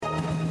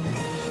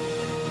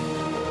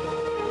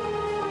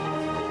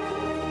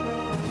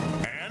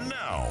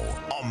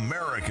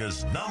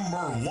America's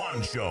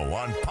 #1 show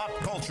on pop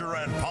culture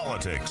and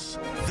politics.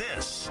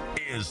 This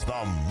is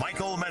The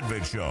Michael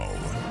Medved Show.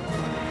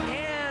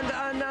 And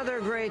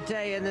another great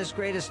day in this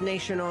greatest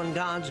nation on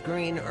God's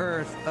green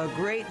earth. A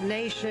great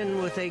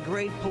nation with a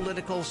great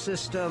political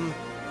system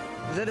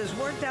that has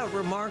worked out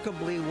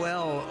remarkably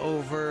well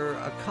over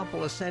a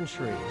couple of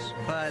centuries.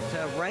 But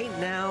right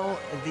now,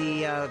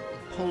 the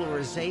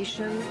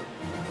polarization,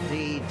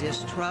 the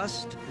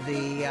distrust,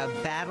 the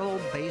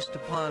battle based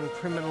upon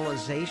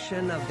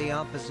criminalization of the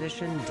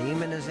opposition,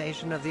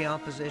 demonization of the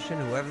opposition,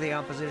 whoever the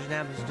opposition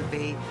happens to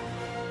be,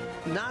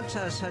 not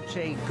such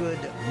a good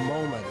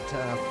moment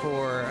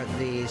for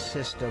the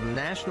system.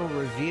 National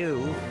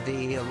Review,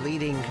 the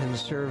leading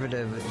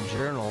conservative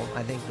journal,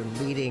 I think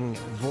the leading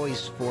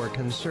voice for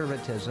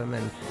conservatism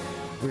and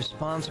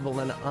responsible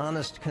and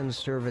honest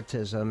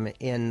conservatism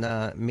in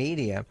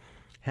media,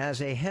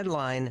 has a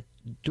headline,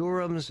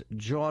 Durham's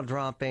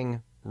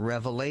Jaw-Dropping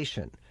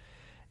Revelation.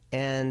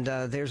 And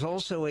there's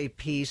also a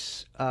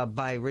piece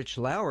by Rich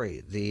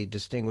Lowry, the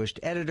distinguished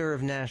editor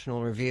of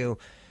National Review,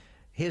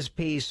 his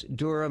piece,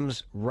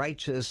 Durham's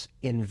Righteous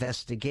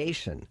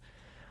Investigation.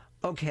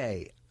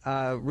 Okay,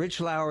 Rich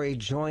Lowry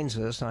joins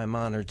us, I'm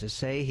honored to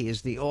say. He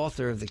is the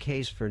author of The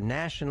Case for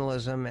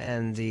Nationalism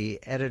and the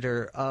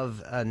editor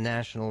of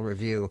National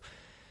Review.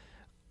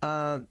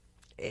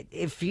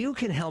 If you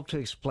can help to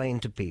explain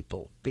to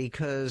people,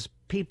 because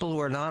people who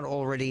are not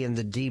already in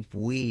the deep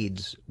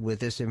weeds with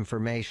this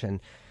information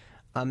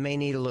may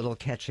need a little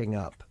catching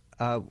up.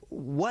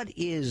 What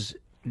is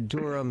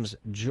Durham's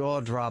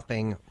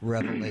jaw-dropping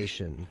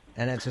revelation?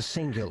 And it's a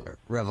singular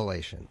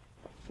revelation.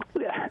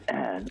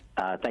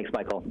 Thanks,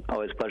 Michael.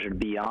 Always a pleasure to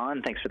be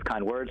on. Thanks for the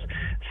kind words.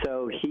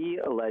 So he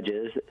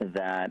alleges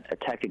that a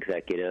tech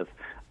executive,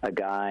 a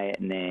guy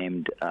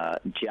named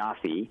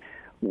Jaffe,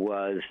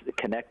 was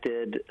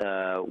connected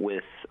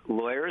with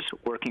lawyers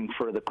working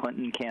for the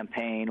Clinton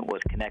campaign,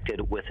 was connected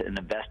with an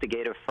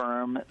investigative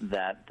firm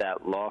that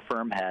law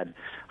firm had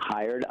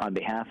hired on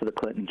behalf of the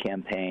Clinton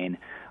campaign,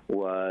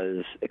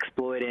 was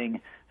exploiting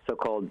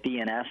so-called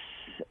DNS,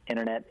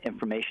 Internet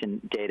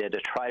Information Data, to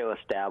try to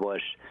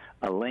establish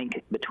a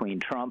link between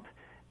Trump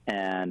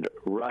and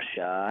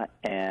Russia,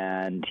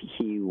 and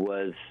he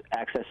was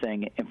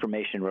accessing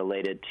information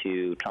related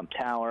to Trump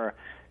Tower,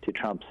 to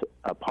Trump's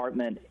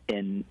apartment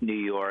in New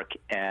York,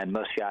 and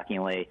most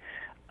shockingly,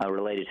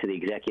 related to the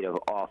executive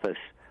office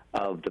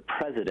of the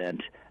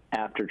president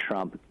after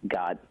Trump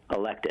got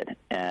elected.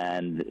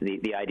 And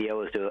the idea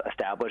was to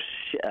establish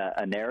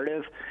a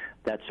narrative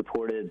that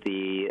supported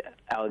the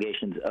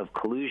allegations of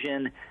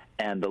collusion,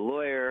 and the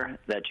lawyer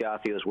that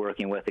Jaffe was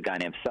working with, a guy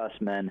named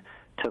Sussman,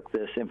 took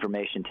this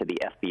information to the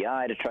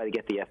FBI to try to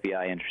get the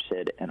FBI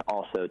interested, and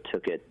also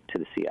took it to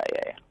the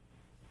CIA.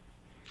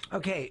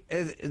 Okay,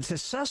 the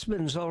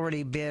Sussman's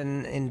already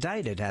been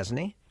indicted, hasn't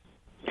he?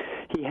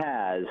 He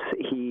has.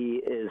 He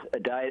is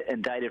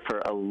indicted for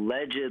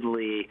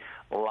allegedly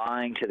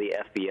lying to the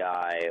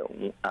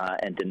FBI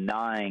and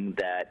denying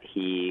that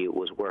he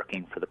was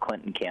working for the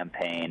Clinton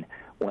campaign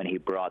when he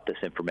brought this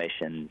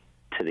information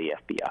to the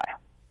FBI.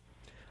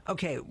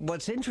 Okay,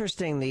 what's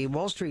interesting, the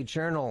Wall Street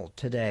Journal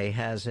today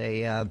has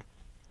a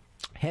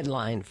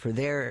headline for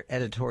their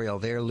editorial,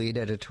 their lead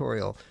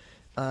editorial,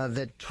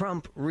 that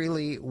Trump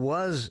really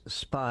was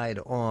spied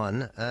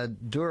on.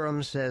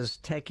 Durham says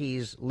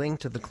techies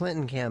linked to the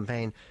Clinton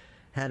campaign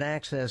had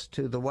access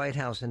to the White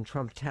House and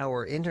Trump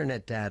Tower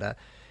internet data.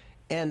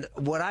 And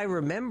what I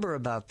remember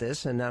about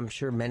this, and I'm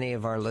sure many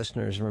of our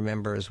listeners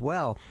remember as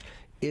well,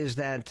 is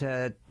that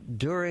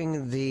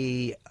during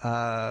the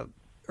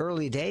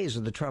early days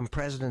of the Trump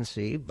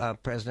presidency,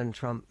 President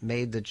Trump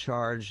made the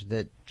charge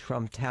that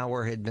Trump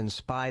Tower had been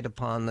spied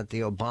upon, that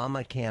the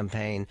Obama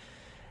campaign,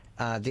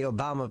 the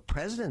Obama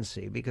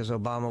presidency, because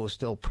Obama was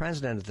still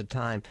president at the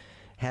time,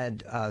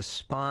 had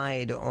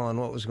spied on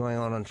what was going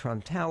on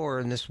Trump Tower,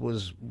 and this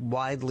was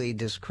widely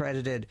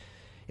discredited.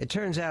 It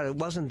turns out it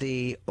wasn't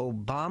the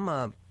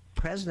Obama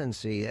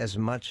presidency as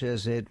much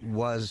as it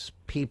was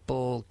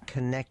people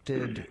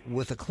connected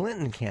with the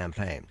Clinton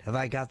campaign. Have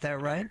I got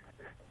that right?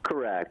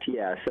 Correct,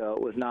 yeah. So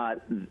it was not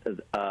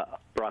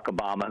Barack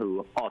Obama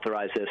who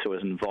authorized this or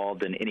was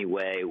involved in any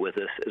way with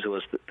this. It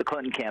was the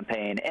Clinton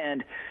campaign.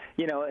 And,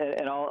 you know,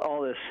 and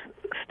all this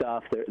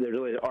stuff, there's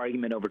always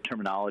argument over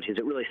terminology. Is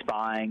it really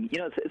spying? You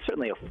know, it's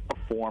certainly a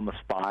form of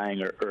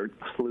spying or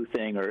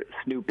sleuthing or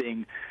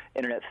snooping,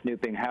 internet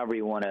snooping, however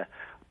you want to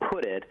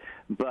put it.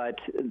 But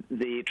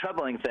the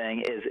troubling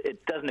thing is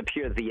it doesn't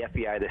appear that the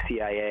FBI, the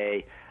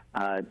CIA,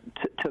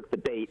 took the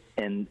bait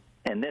in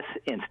this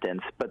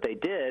instance, but they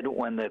did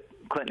when the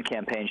Clinton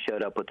campaign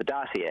showed up with the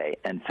dossier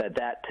and fed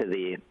that to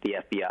the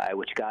FBI,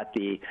 which got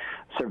the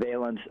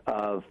surveillance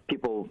of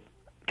people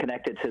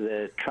connected to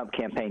the Trump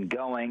campaign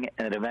going,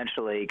 and it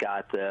eventually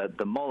got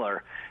the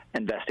Mueller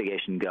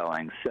investigation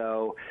going.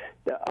 So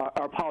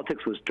our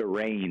politics was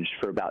deranged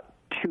for about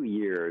 2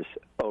 years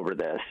over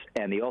this,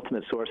 and the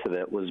ultimate source of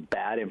it was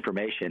bad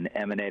information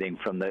emanating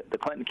from the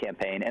Clinton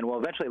campaign. And we'll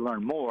eventually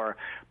learn more,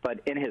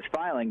 but in his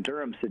filing,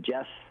 Durham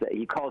suggests that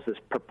he calls this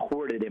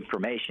purported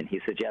information. He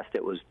suggests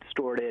it was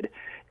distorted,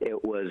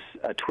 it was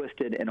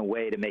twisted in a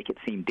way to make it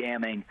seem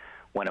damning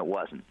when it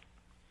wasn't.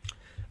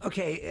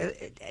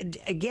 Okay,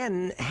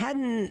 again,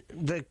 hadn't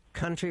the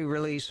country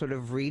really sort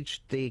of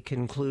reached the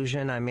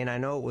conclusion? I mean, I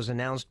know it was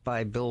announced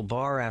by Bill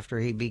Barr after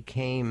he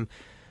became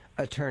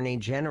Attorney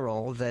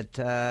General that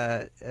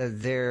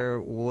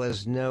there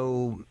was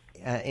no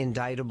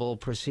indictable,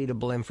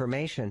 proceedable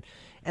information.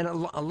 And a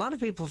lot of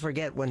people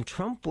forget when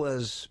Trump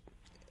was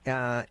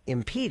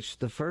impeached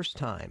the first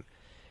time,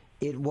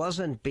 it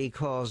wasn't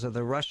because of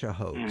the Russia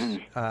hoax.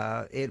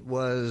 It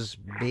was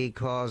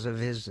because of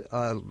his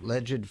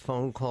alleged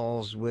phone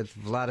calls with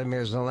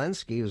Vladimir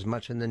Zelensky, who's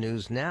much in the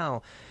news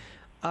now.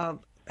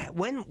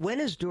 When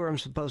is Durham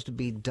supposed to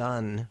be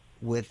done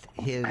with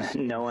his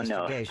No one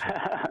knows.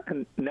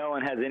 No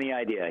one has any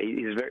idea.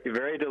 He's very,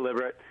 very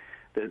deliberate.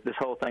 This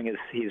whole thing is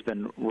he's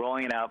been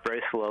rolling it out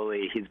very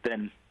slowly. He's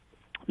been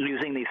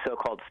using these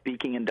so-called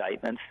speaking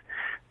indictments,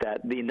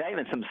 that the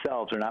indictments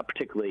themselves are not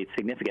particularly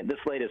significant. This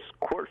latest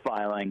court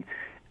filing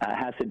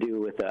has to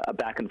do with a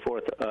back and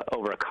forth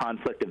over a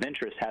conflict of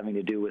interest having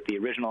to do with the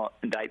original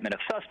indictment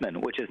of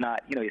Sussman, which is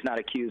not, he's not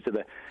accused of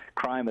the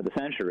crime of the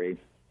century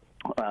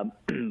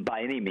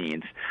by any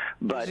means.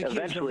 But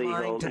eventually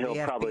he'll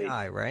probably...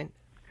 FBI, right?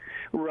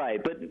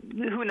 Right, but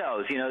who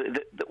knows?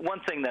 The one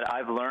thing that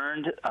I've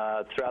learned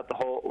throughout the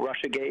whole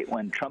Russiagate,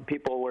 when Trump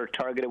people were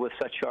targeted with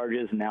such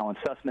charges, and now when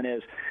Sussman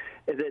is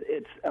that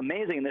it's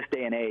amazing in this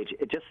day and age.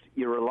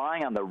 You're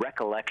relying on the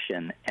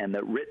recollection and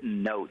the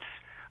written notes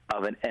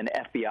of an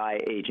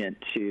FBI agent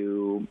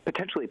to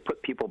potentially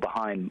put people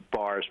behind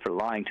bars for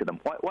lying to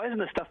them. Why isn't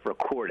this stuff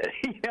recorded?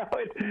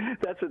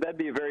 That'd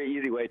be a very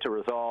easy way to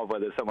resolve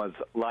whether someone's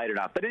lied or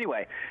not. But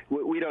anyway,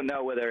 we don't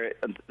know whether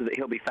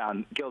he'll be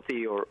found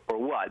guilty or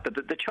what. But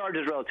the charge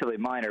is relatively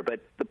minor.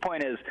 But the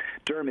point is,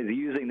 Durham is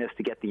using this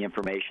to get the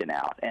information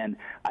out. And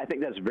I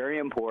think that's very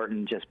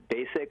important, just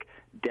basic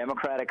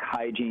democratic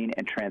hygiene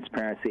and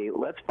transparency.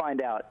 Let's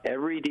find out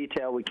every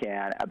detail we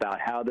can about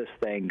how this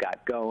thing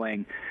got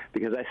going,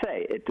 because I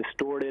say it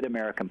distorted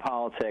American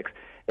politics.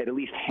 It at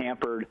least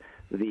hampered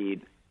the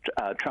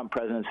Trump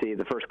presidency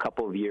the first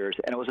couple of years,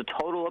 and it was a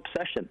total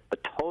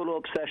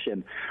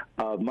obsession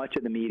of much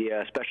of the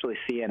media, especially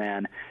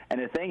CNN.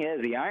 And the thing is,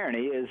 the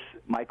irony is,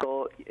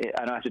 Michael,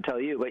 I don't have to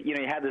tell you, but you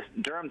had this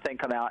Durham thing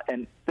come out,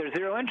 and there's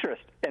zero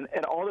interest. And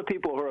all the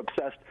people who are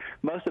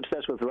most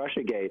obsessed with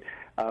Russiagate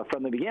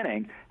from the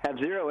beginning, have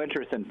zero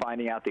interest in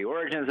finding out the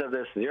origins of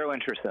this, zero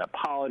interest in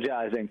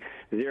apologizing,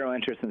 zero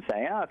interest in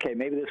saying, okay,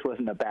 maybe this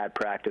wasn't a bad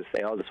practice.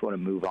 They all just want to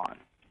move on.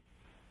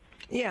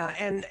 Yeah,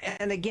 and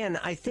again,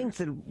 I think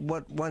that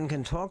what one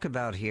can talk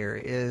about here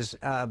is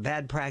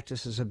bad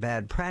practice is a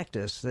bad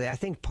practice. I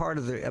think part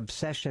of the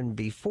obsession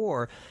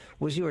before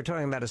was you were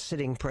talking about a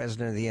sitting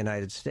president of the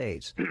United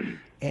States.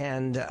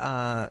 And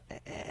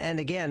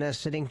again, a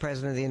sitting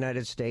president of the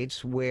United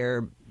States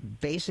where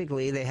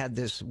basically they had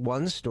this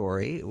one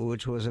story,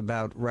 which was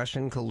about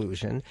Russian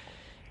collusion.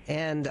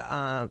 And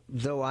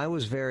though I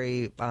was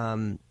very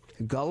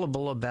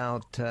gullible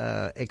about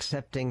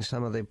accepting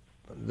some of the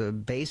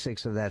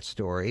basics of that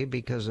story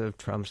because of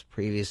Trump's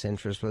previous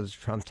interest with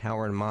Trump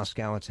Tower in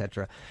Moscow,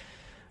 etc.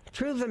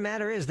 Truth of the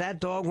matter is that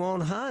dog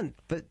won't hunt.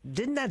 But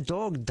didn't that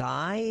dog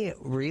die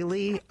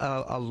really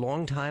a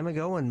long time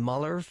ago when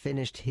Mueller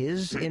finished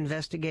his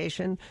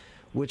investigation,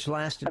 which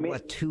lasted,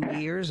 2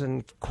 years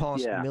and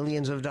cost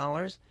millions of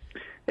dollars?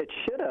 It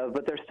should have,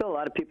 but there's still a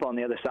lot of people on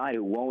the other side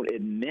who won't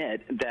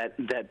admit that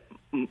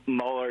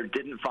Mueller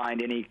didn't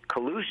find any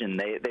collusion.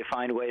 They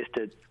find ways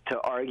to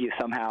argue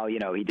somehow,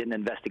 he didn't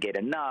investigate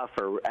enough,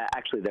 or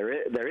actually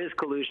there is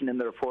collusion in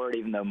the report,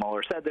 even though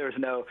Mueller said there's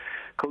no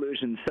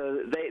collusion.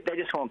 So they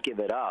just won't give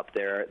it up.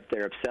 They're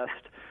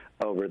obsessed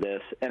over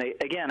this. And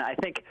again, I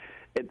think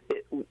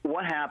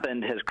what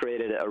happened has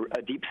created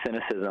a deep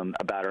cynicism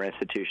about our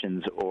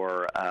institutions,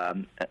 or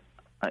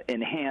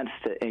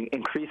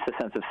increase the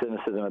sense of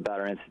cynicism about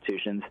our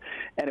institutions,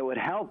 and it would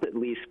help at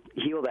least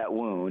heal that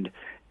wound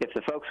if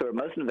the folks who are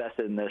most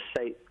invested in this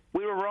say,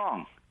 we were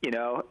wrong. You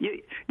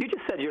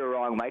just said you were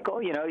wrong,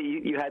 Michael.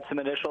 You had some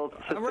initial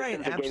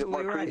suspicions that gave it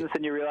more credence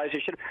than you realized you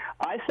should.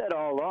 I said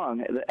all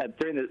along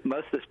during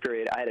most of this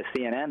period, I had a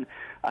CNN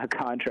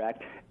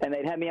contract, and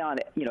they'd have me on,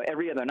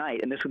 every other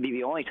night, and this would be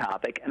the only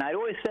topic, and I'd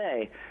always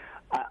say,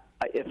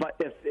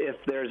 if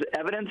there's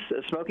evidence,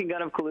 a smoking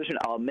gun of collusion,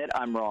 I'll admit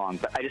I'm wrong,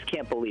 but I just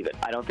can't believe it.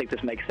 I don't think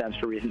this makes sense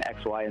for reason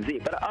X, Y, and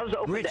Z. But I was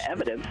open to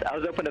evidence. I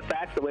was open to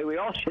facts the way we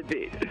all should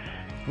be.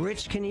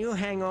 Rich, can you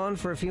hang on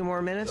for a few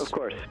more minutes? Of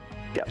course.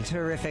 Yep.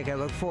 Terrific. I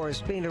look forward to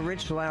speaking to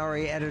Rich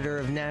Lowry, editor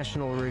of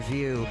National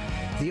Review,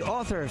 the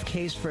author of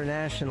Case for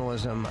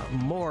Nationalism.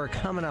 More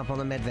coming up on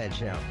The Medved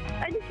Show.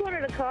 I just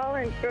wanted to call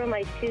and throw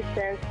my 2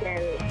 cents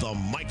in. The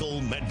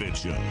Michael Medved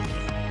Show.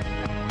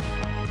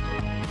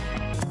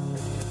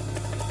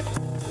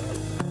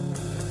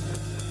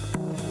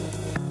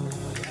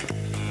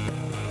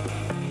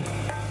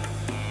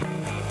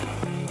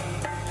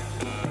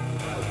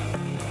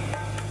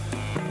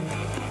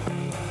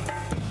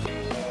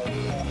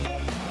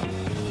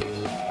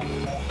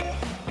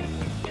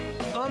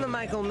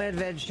 Michael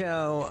Medved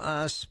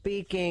Show,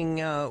 speaking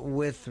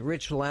with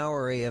Rich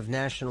Lowry of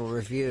National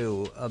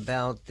Review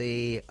about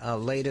the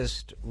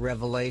latest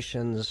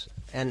revelations,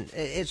 and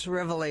it's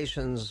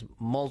revelations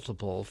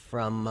multiple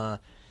from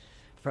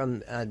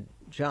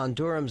John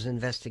Durham's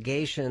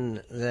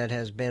investigation that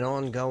has been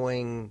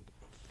ongoing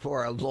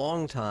for a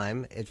long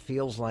time. It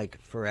feels like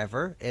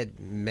forever. It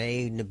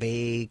may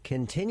be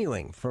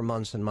continuing for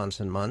months and months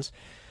and months.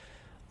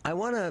 I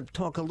want to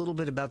talk a little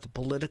bit about the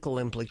political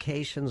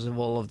implications of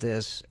all of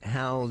this,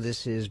 how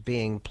this is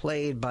being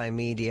played by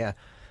media.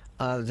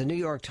 The New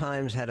York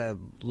Times had a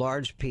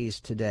large piece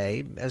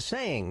today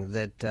saying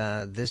that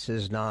this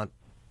has not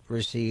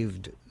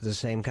received the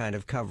same kind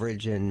of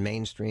coverage in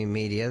mainstream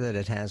media that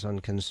it has on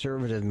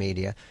conservative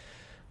media.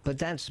 But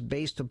that's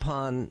based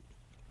upon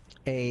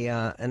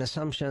an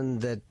assumption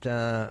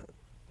that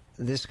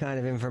this kind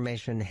of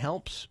information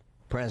helps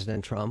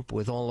President Trump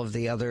with all of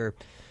the other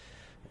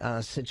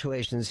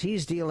situations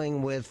he's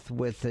dealing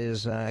with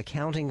his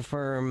accounting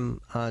firm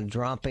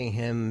dropping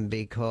him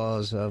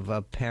because of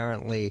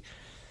apparently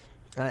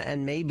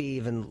and maybe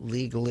even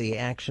legally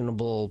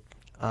actionable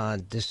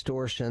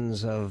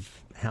distortions of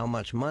how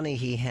much money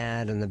he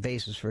had and the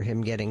basis for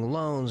him getting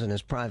loans and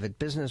his private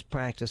business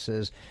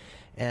practices,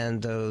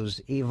 and those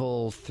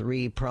evil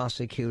 3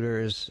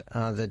 prosecutors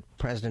that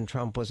President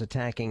Trump was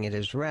attacking at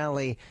his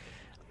rally.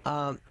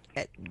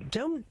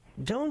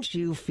 Don't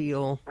you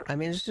feel, I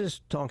mean, it's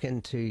just talking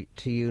to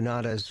you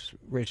not as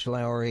Rich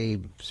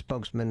Lowry,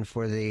 spokesman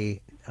for the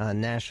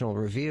National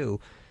Review,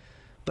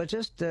 but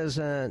just as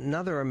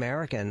another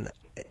American,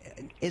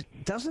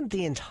 doesn't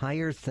the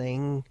entire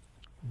thing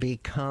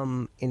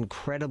become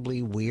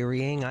incredibly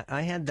wearying?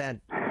 I had that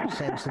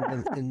sense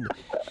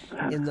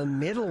in the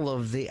middle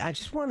of I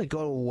just want to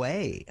go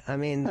away. I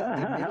mean,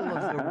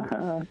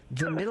 the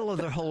middle of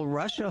the whole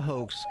Russia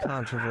hoax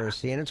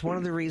controversy, and it's one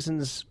of the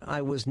reasons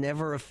I was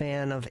never a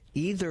fan of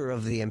either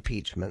of the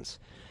impeachments.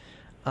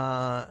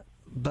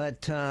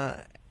 But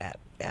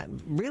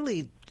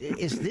really,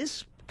 is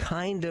this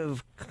kind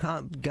of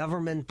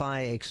government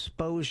by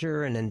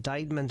exposure and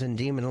indictment and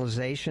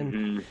demonization?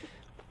 Mm-hmm.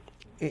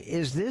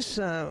 Is this?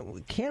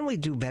 Can we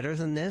do better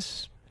than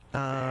this?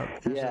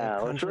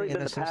 It's really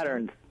been the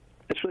pattern.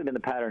 It's really been the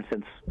pattern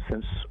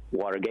since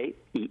Watergate.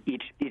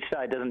 Each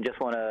side doesn't just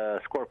want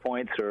to score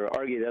points or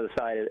argue the other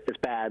side is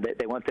bad.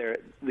 They want the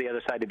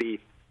other side to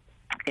be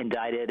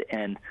indicted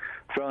and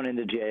thrown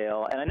into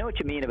jail. And I know what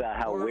you mean about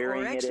how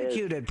wearying it is. Or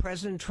executed.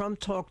 President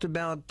Trump talked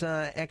about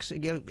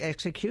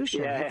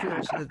execution. Yeah. He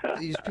feels that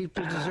these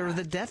people deserve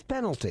the death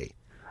penalty.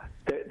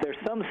 There's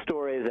some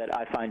stories that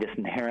I find just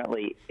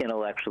inherently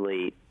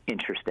intellectually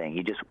interesting.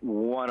 You just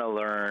want to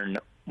learn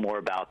more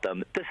about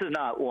them. This is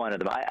not one of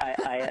them.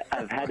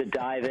 I've had to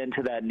dive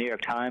into that New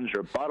York Times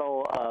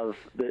rebuttal of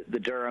the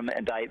Durham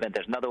indictment.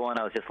 There's another one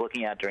I was just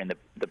looking at during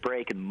the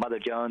break in Mother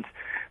Jones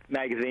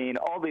magazine.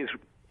 All these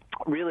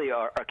really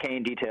are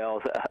arcane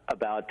details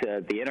about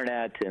the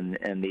Internet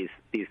and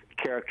these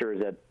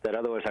characters that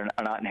otherwise are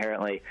not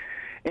inherently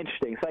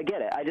interesting. So I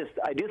get it.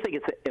 I do think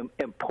it's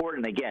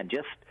important, again,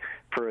 just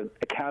for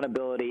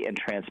accountability and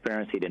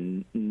transparency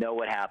to know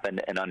what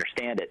happened and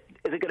understand it.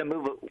 Is it going to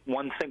move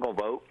one single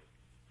vote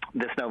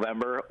this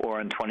November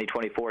or in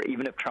 2024,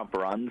 even if Trump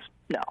runs?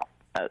 No.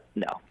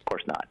 No, of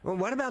course not. Well,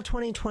 what about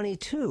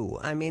 2022?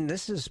 I mean,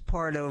 this is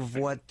part of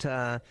what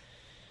I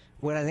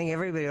think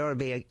everybody ought to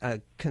be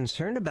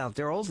concerned about.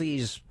 There are all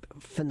these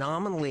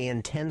phenomenally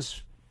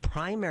intense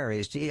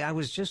primaries. I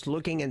was just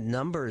looking at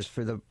numbers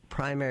for the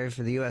primary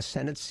for the U.S.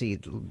 Senate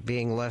seat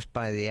being left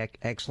by the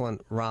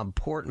excellent Rob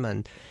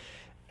Portman,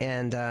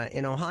 and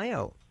in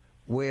Ohio,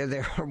 where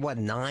there are,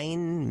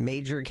 9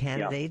 major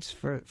candidates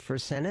for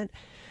Senate.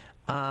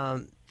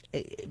 I'm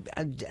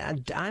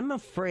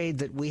afraid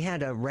that we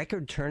had a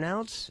record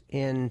turnouts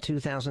in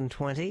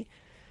 2020.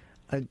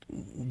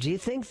 Do you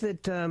think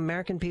that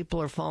American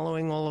people are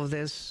following all of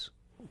this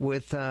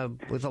with a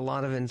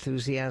lot of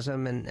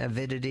enthusiasm and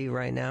avidity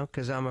right now?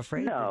 Because I'm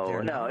afraid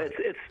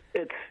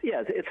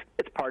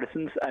it's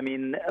partisans. I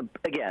mean,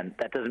 again,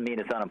 that doesn't mean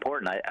it's not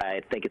important.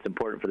 I think it's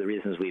important for the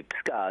reasons we've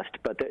discussed.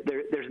 But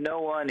there's no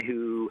one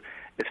who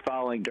is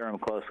following Durham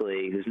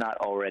closely who's not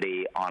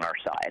already on our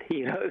side.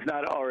 Who's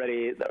not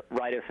already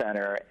right of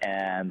center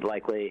and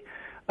likely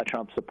a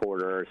Trump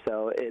supporter.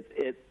 So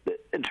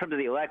in terms of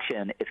the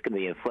election, it's going to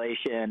be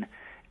inflation.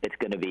 It's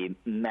going to be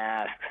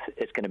masks.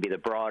 It's going to be the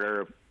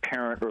broader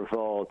parent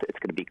revolt. It's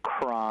going to be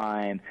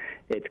crime.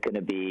 It's going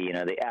to be,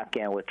 the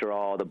Afghan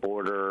withdrawal, the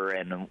border,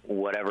 and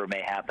whatever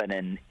may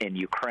happen in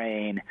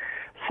Ukraine.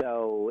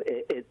 So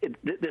this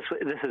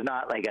is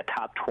not like a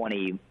top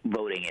 20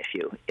 voting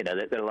issue. There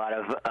are a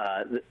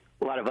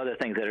lot of other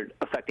things that are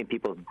affecting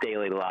people's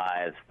daily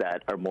lives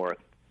that are more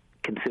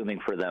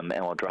consuming for them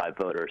and will drive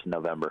voters in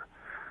November.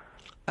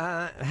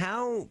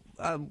 How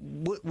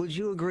would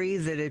you agree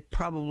that it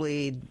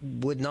probably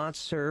would not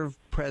serve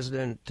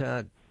President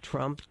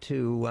Trump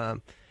to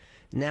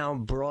now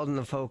broaden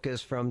the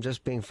focus from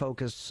just being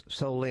focused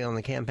solely on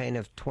the campaign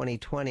of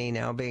 2020,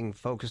 now being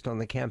focused on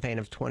the campaign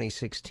of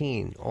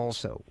 2016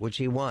 also, which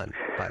he won?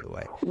 by the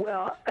way.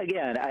 Well,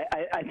 again,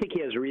 I think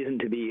he has reason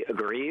to be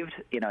aggrieved.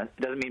 It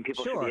doesn't mean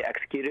people should be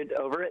executed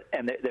over it.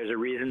 And there's a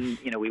reason,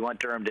 we want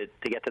Durham to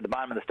get to the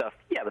bottom of the stuff.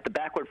 Yeah, but the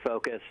backward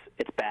focus,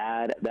 it's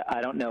bad.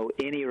 I don't know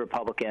any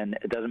Republican,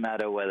 it doesn't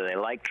matter whether they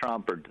like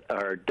Trump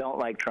or don't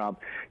like Trump,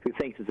 who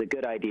thinks it's a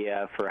good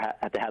idea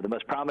to have the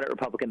most prominent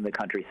Republican in the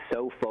country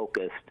so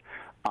focused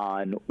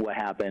on what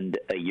happened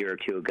a year or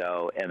two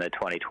ago in the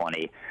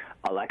 2020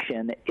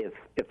 election. If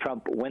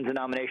Trump wins a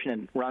nomination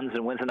and runs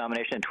and wins a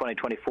nomination in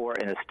 2024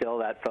 and is still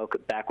that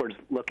backwards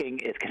looking,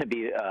 it's going to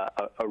be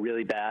a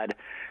really bad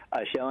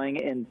showing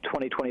in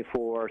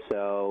 2024.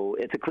 So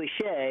it's a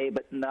cliche,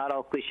 but not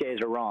all cliches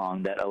are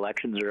wrong, that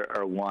elections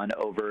are won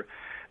over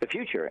the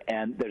future.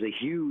 And there's a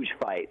huge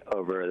fight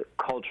over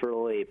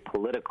culturally,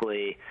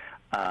 politically,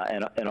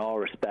 in all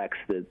respects,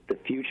 the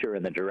future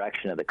and the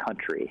direction of the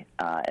country,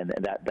 and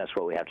that's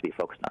what we have to be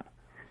focused on.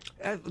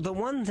 The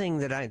one thing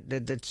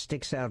that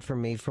sticks out for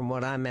me from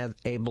what I'm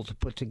able to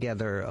put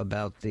together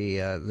about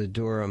the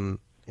Durham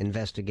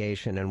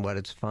investigation and what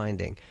it's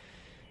finding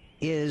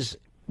is,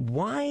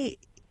 why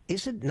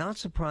is it not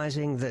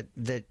surprising that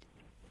the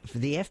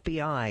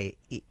FBI,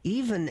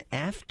 even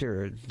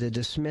after the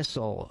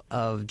dismissal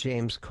of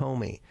James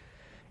Comey,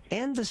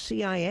 and the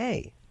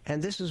CIA,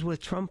 and this is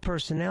with Trump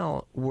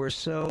personnel, were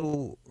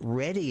so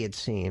ready, it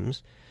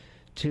seems,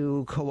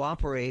 to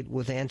cooperate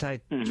with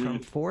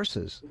anti-Trump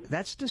forces?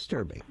 That's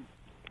disturbing.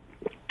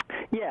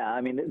 Yeah,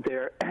 I mean,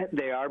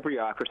 they are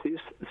bureaucracies.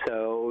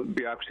 So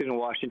bureaucracies in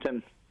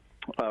Washington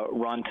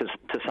run to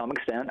some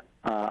extent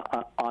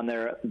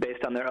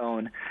based on their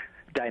own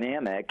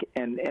dynamic.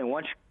 And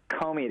once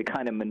Comey had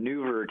kind of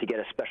maneuvered to get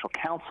a special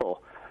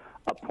counsel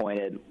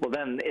appointed, well,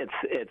 then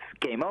it's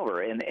game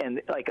over.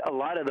 And like a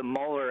lot of the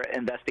Mueller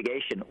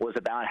investigation was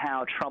about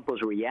how Trump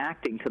was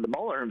reacting to the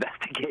Mueller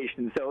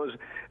investigation. So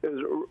it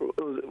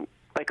was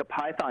like a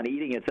python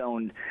eating its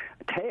own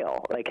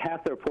tail. Like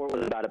half the report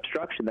was about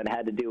obstruction that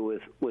had to do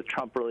with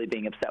Trump really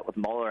being upset with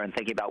Mueller and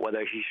thinking about whether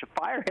he should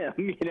fire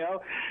him.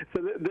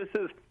 So this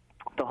is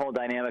the whole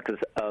dynamic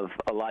of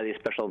a lot of these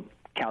special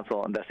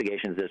counsel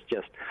investigations is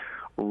just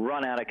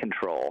run out of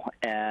control.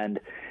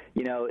 And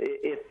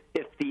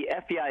if the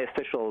FBI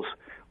officials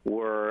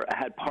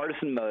had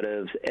partisan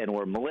motives and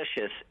were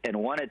malicious and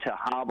wanted to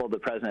hobble the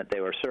president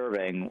they were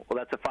serving, well,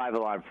 that's a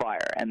five-alarm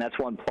fire, and that's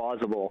one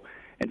plausible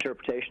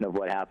interpretation of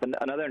what happened.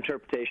 Another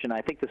interpretation,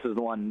 I think this is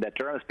the one that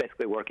Durham is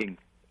basically working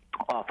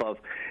off of,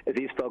 is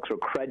these folks were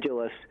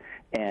credulous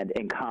and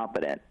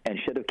incompetent and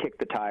should have kicked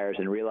the tires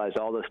and realized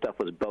all this stuff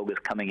was bogus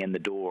coming in the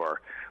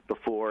door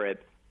before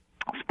it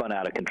spun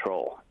out of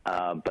control.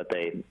 But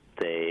they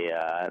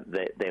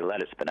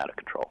let it spin out of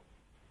control.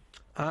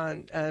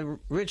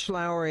 Rich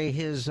Lowry,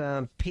 his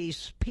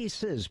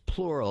pieces,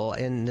 plural,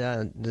 in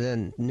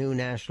the New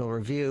National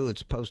Review.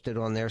 It's posted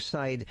on their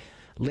site,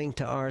 linked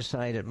to our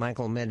site at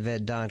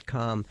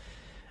michaelmedved.com.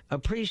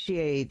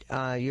 Appreciate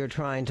you're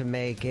trying to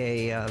make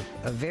a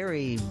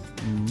very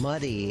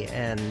muddy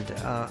and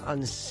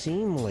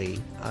unseemly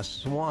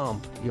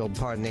swamp, you'll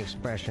pardon the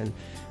expression,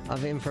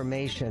 of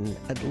information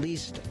at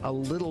least a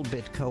little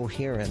bit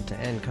coherent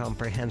and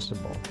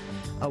comprehensible.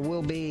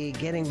 We'll be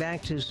getting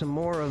back to some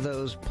more of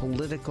those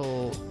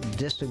political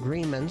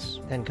disagreements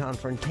and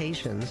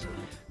confrontations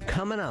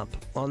coming up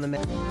on the...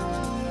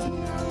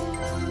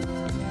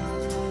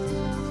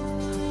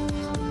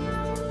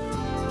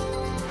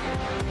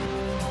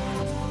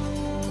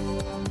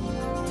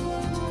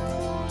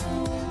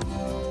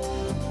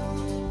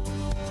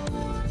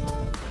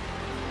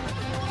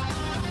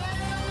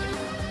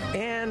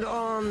 And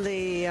on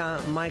the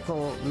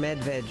Michael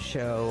Medved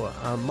show,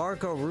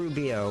 Marco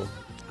Rubio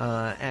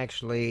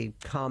actually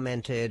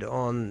commented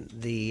on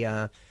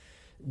the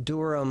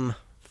Durham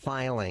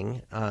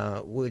filing,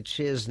 which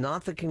is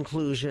not the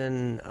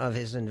conclusion of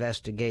his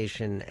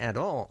investigation at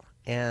all.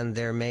 And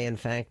there may, in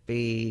fact,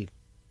 be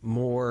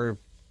more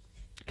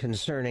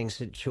concerning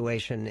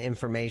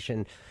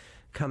information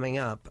coming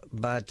up.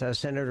 But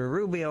Senator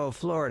Rubio of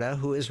Florida,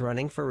 who is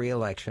running for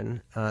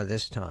re-election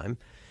this time,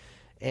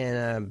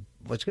 and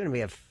what's going to be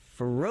a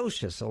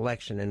ferocious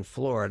election in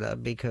Florida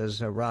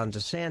because Ron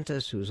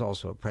DeSantis, who's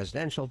also a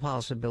presidential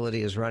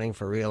possibility, is running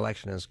for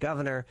re-election as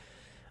governor.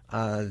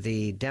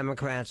 The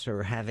Democrats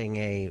are having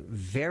a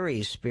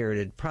very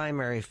spirited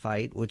primary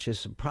fight, which is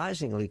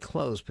surprisingly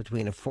close,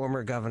 between a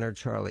former governor,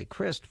 Charlie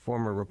Crist,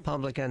 former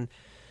Republican,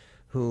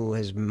 who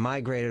has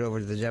migrated over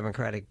to the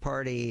Democratic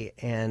Party,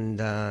 and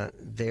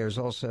there's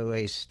also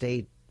a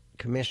state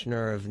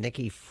commissioner of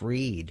Nikki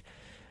Fried,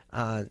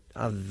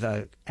 of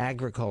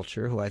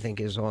agriculture, who I think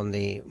is on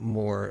the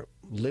more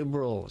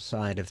liberal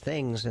side of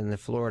things in the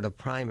Florida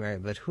primary,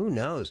 but who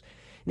knows?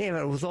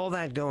 Anyway, with all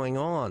that going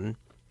on,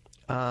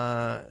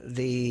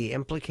 the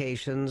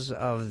implications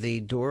of the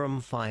Durham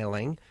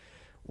filing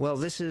Well,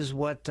 this is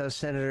what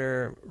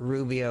Senator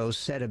Rubio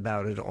said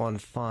about it on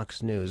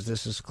Fox News.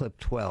 This is clip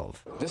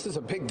 12. This is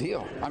a big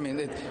deal. I mean,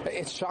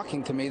 it's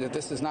shocking to me that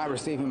this is not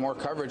receiving more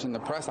coverage in the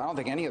press. I don't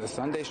think any of the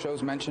Sunday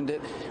shows mentioned it.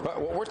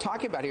 But what we're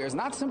talking about here is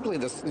not simply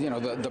this,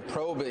 the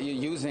probe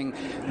using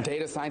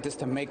data scientists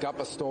to make up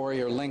a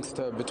story or links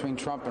between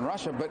Trump and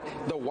Russia, but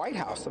the White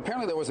House.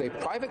 Apparently, there was a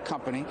private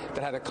company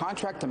that had a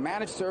contract to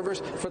manage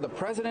servers for the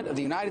President of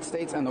the United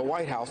States and the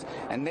White House,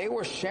 and they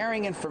were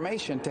sharing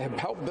information to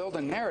help build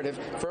a narrative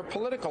for a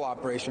political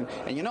operation.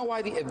 And you know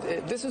why?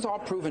 This is all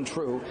proven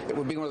true. It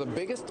would be one of the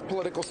biggest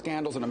political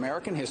scandals in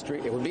American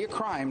history. It would be a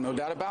crime, no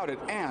doubt about it.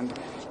 And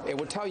it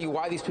would tell you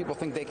why these people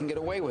think they can get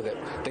away with it.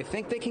 They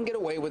think they can get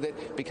away with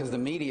it because the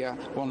media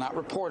will not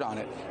report on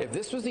it. If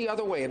this was the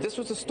other way, if this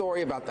was a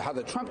story about how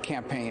the Trump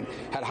campaign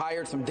had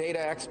hired some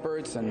data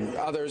experts and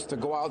others to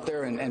go out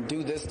there and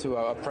do this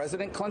to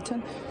President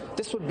Clinton,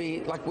 this would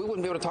be like we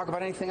wouldn't be able to talk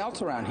about anything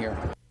else around here.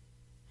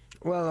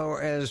 Well,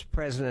 or as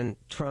President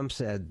Trump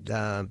said,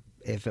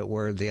 if it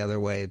were the other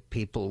way,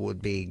 people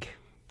would be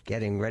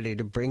getting ready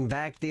to bring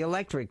back the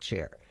electric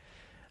chair.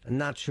 I'm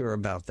not sure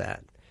about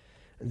that.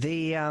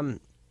 The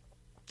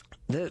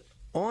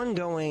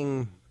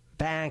ongoing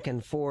back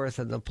and forth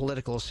in the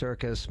political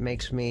circus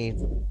makes me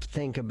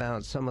think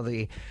about some of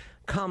the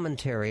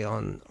commentary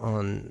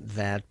on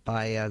that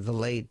by the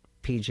late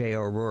P.J.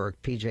 O'Rourke.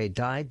 P.J.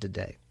 died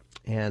today,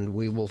 and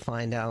we will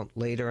find out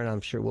later, and I'm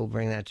sure we'll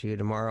bring that to you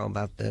tomorrow,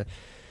 about the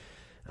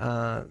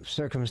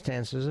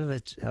circumstances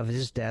of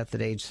his death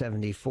at age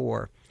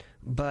 74.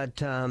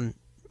 But I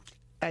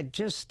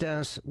just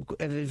it's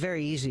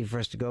very easy for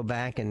us to go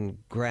back and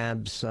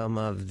grab some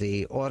of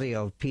the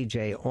audio of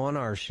PJ on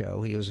our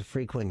show. He was a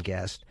frequent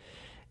guest,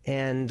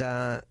 and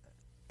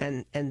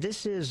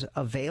this is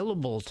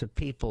available to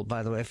people.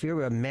 By the way, if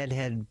you're a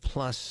MedHead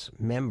Plus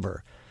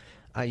member,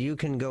 you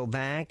can go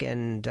back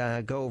and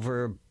go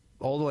over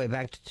all the way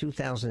back to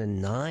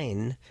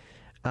 2009.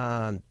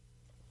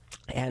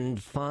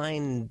 And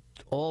find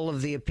all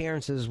of the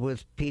appearances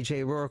with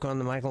P.J. O'Rourke on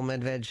the Michael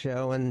Medved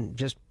Show and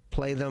just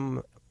play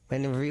them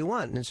whenever you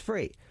want, and it's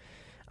free.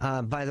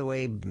 By the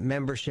way,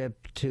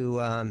 membership to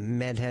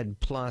MedHead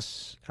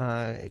Plus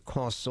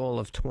costs all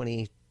of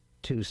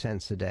 22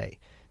 cents a day.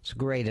 It's a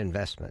great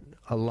investment.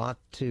 A lot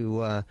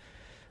to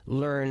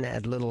learn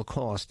at little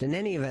cost. In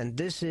any event,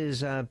 this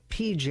is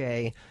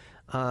P.J.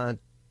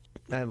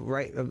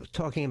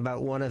 Talking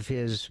about one of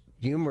his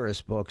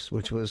humorous books,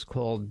 which was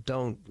called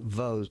Don't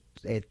Vote,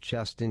 It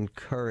Just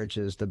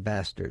Encourages the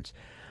Bastards.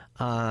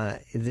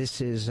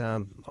 This is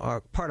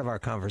part of our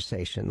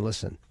conversation.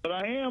 Listen. But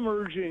I am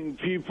urging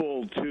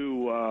people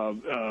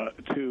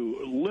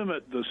to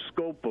limit the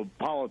scope of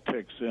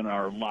politics in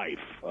our life.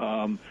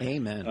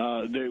 Amen.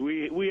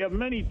 We have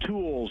many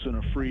tools in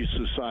a free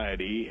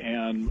society,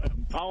 and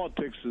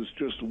politics is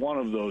just one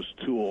of those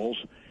tools.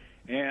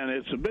 And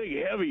it's a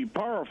big, heavy,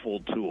 powerful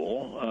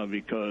tool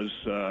because,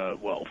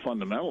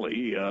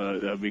 fundamentally,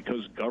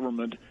 because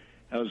government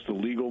has the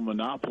legal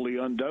monopoly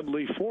on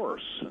deadly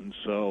force. And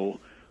so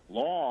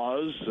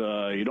laws,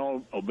 you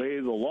don't obey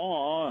the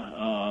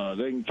law,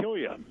 they can kill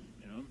you.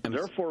 And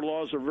therefore,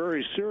 laws are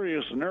very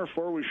serious, and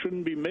therefore we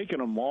shouldn't be making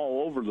them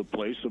all over the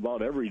place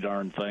about every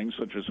darn thing,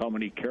 such as how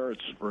many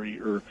carrots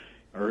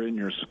are in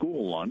your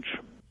school lunch.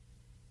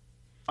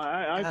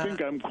 I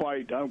think I'm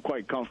quite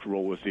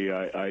comfortable with the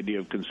idea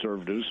of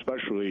conservatives,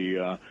 especially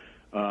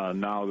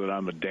now that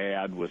I'm a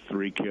dad with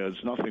 3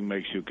 kids. Nothing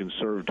makes you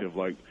conservative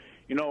like,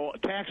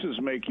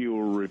 taxes make you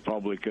a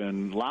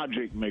Republican,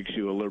 logic makes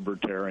you a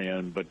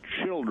libertarian, but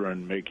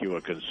children make you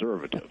a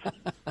conservative.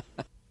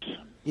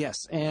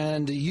 Yes,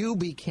 and you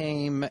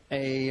became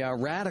a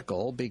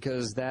radical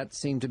because that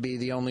seemed to be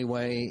the only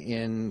way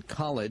in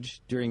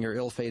college, during your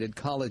ill-fated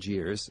college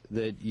years,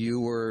 that you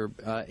were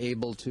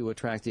able to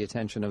attract the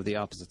attention of the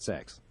opposite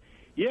sex.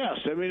 Yes,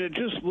 I mean, it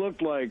just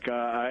looked like,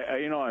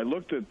 I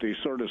looked at the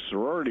sort of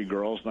sorority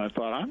girls, and I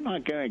thought, I'm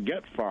not going to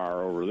get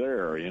far over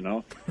there,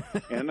 And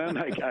then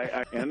I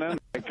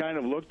kind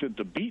of looked at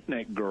the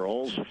beatnik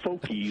girls,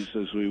 folkies,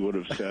 as we would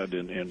have said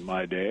in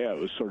my day. It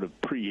was sort of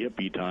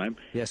pre-hippie time.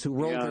 Yes, who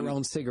rolled their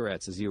own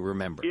cigarettes, as you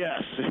remember.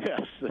 Yes.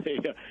 They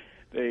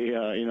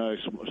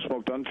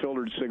smoked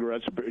unfiltered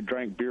cigarettes,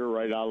 drank beer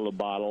right out of the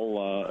bottle,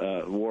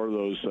 wore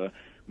those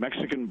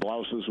Mexican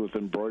blouses with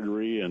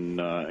embroidery and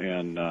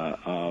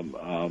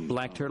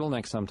black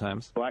turtlenecks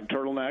sometimes. Black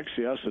turtlenecks,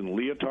 yes, and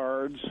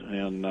leotards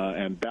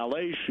and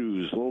ballet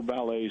shoes, little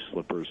ballet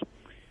slippers.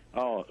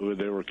 Oh,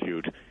 they were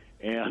cute.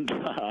 And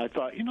I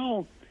thought,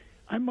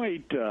 I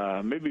might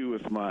maybe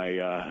with my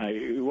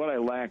what I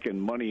lack in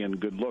money and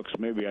good looks,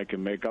 maybe I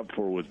can make up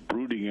for with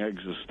brooding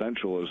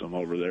existentialism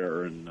over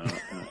there and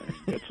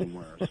get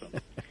somewhere. So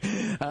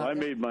I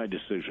made my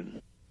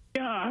decision.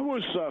 Yeah, I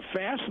was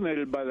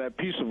fascinated by that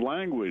piece of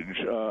language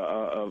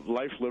of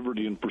life,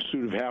 liberty, and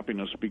pursuit of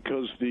happiness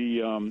because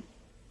the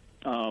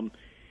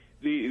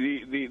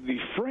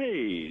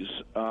phrase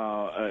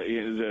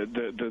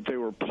that they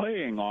were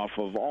playing off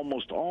of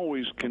almost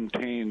always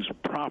contains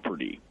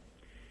property.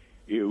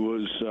 It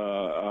was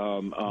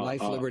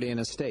Life, Liberty, and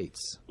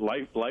Estates.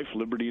 Life,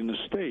 Liberty, and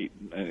Estate,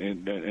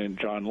 and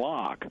John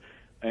Locke,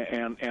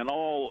 and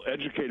all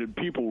educated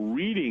people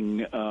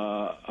reading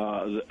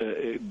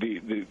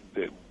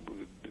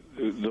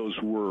those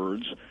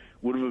words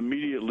would have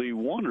immediately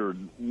wondered,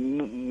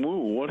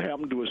 what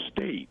happened to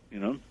estate,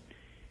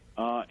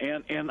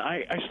 And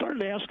I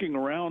started asking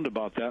around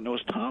about that, and it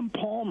was Tom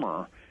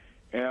Palmer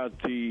and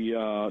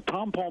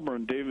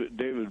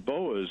David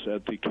Boas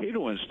at the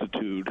Cato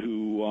Institute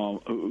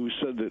who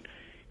said that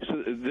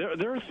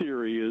their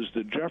theory is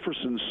that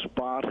Jefferson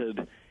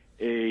spotted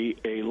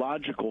a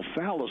logical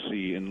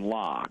fallacy in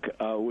Locke,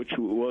 which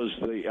was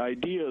the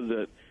idea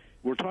that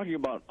we're talking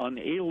about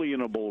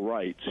unalienable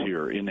rights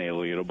here,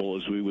 inalienable,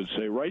 as we would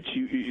say, rights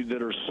that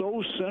are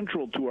so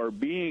central to our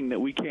being that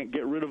we can't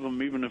get rid of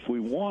them even if we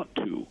want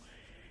to.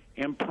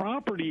 And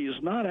property is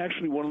not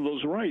actually one of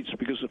those rights,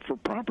 because for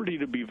property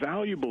to be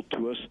valuable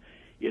to us,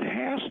 it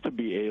has to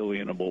be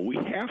alienable. We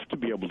have to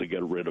be able to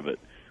get rid of it.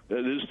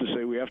 That is to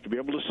say, we have to be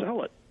able to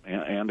sell it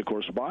and of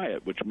course, buy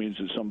it, which means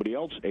that somebody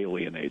else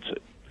alienates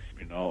it.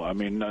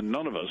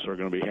 None of us are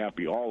going to be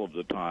happy all of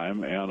the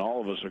time, and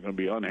all of us are going to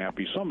be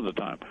unhappy some of the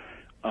time.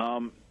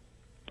 And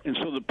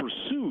so the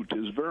pursuit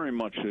is very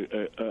much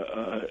a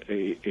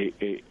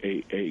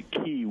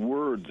key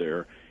word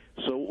there.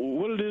 So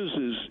what it is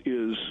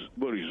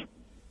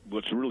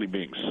what's really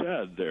being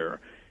said there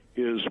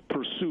is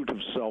pursuit of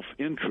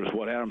self-interest,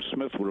 what Adam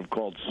Smith would have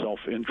called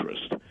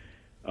self-interest.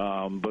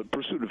 But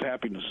pursuit of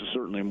happiness is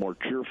certainly a more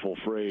cheerful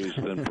phrase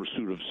than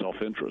pursuit of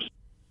self-interest.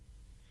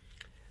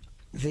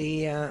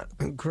 The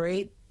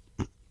great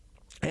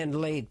and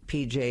late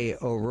P.J.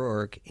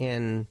 O'Rourke,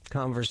 in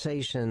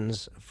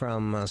Conversations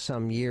from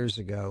some years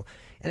ago,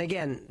 and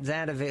again,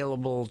 that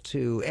available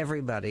to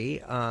everybody.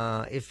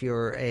 If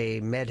you're a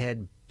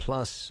MedHead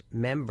Plus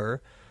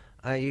member,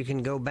 you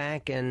can go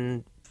back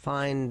and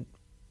find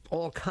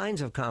all kinds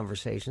of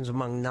conversations,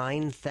 among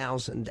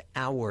 9,000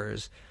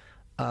 hours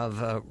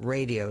of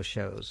radio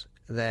shows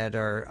that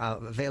are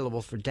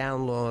available for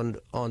download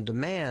on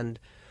demand.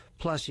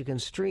 Plus, you can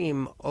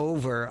stream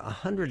over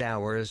 100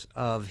 hours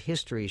of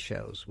history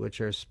shows, which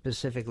are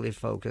specifically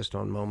focused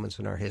on moments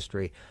in our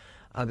history.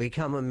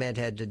 Become a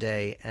MedHead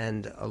today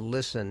and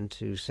listen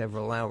to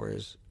several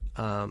hours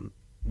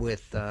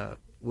with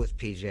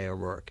P.J.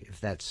 O'Rourke, if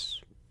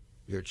that's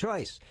your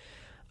choice.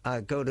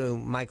 Go to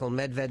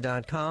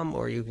michaelmedved.com,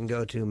 or you can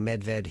go to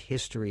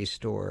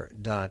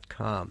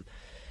medvedhistorystore.com.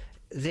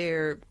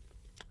 There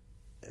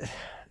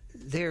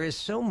is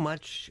so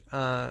much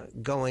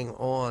going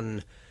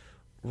on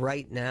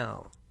right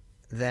now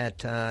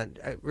that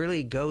it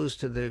really goes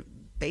to the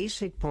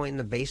basic point and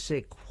the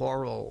basic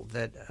quarrel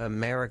that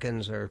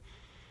Americans are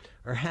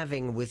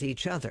having with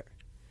each other.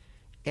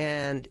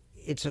 And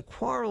it's a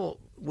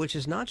quarrel which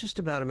is not just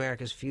about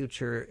America's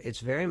future, it's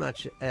very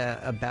much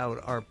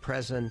about our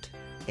present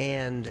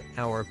and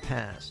our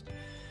past,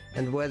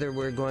 and whether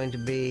we're going to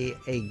be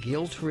a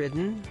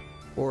guilt-ridden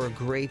or a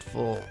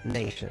grateful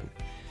nation.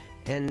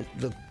 And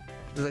the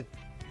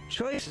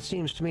choice, it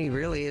seems to me,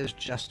 really is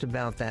just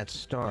about that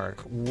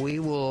stark. We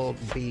will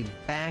be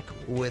back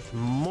with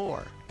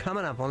more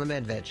coming up on the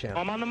Medved Show.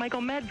 I'm on the Michael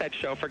Medved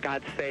Show, for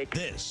God's sake.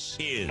 This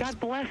is God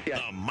bless you.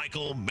 The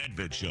Michael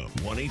Medved Show.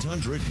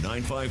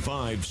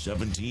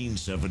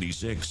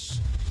 1-800-955-1776.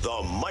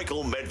 The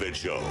Michael Medved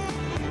Show.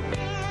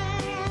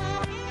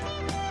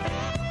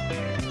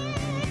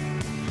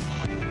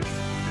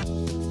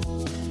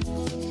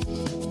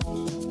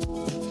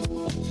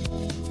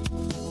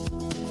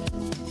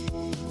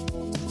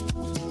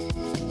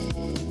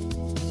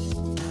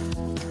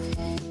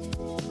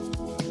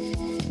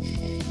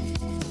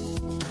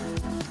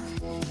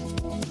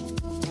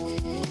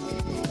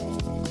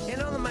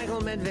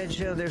 Medved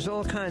Show, there's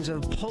all kinds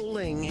of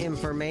polling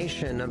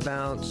information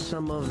about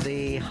some of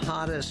the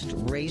hottest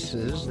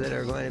races that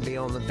are going to be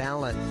on the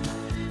ballot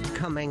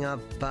coming up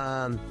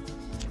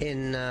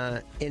in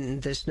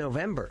this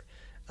November.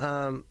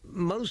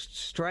 Most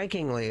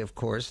strikingly, of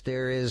course,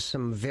 there is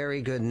some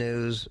very good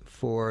news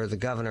for the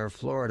governor of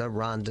Florida,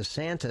 Ron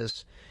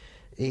DeSantis,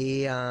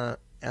 and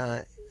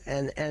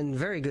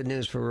very good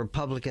news for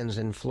Republicans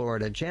in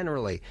Florida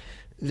generally.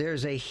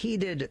 There's a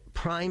heated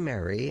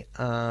primary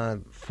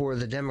for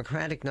the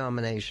Democratic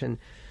nomination,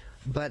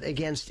 but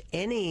against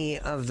any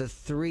of the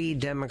three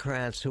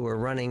Democrats who are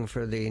running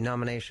for the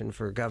nomination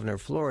for governor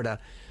of Florida,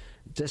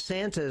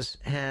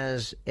 DeSantis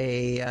has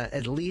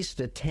at least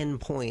a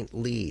 10-point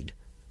lead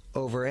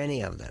over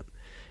any of them.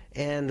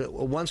 And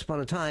once upon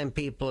a time,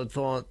 people had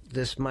thought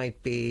this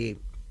might be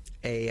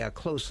a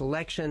close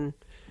election.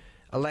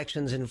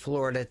 Elections in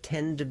Florida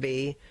tend to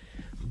be,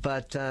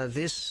 but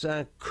this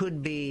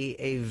could be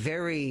a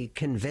very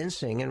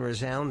convincing and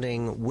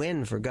resounding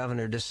win for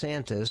Governor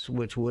DeSantis,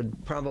 which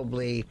would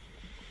probably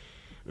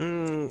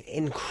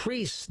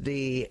increase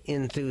the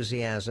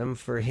enthusiasm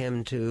for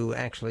him to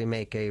actually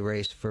make a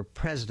race for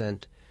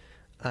president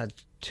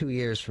 2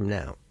 years from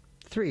now,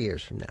 3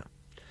 years from now.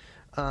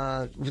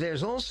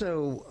 There's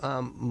also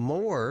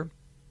more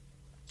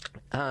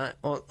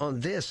on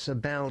this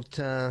about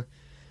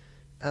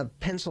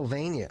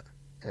Pennsylvania.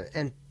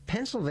 And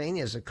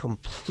Pennsylvania is a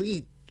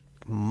complete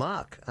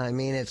muck. I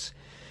mean, it's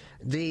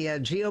the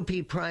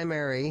GOP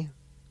primary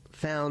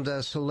found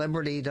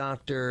celebrity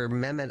Dr.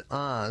 Mehmet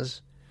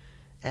Oz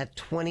at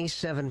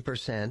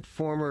 27%,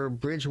 former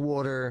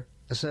Bridgewater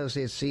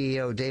Associates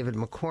CEO David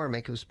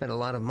McCormick, who spent a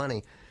lot of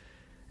money,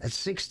 at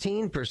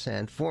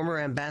 16%, former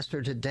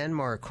ambassador to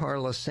Denmark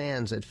Carla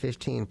Sands at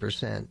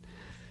 15%,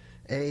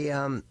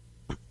 a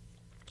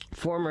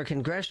former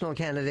congressional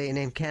candidate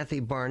named Kathy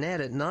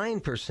Barnett at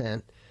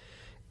 9%,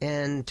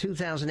 and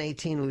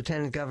 2018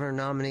 Lieutenant Governor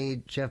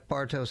nominee Jeff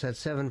Bartos at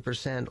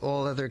 7%.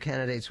 All other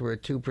candidates were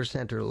at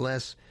 2% or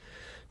less.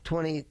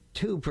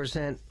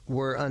 22%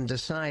 were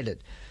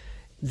undecided.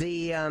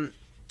 The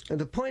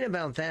point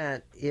about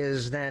that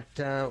is that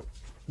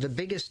the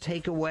biggest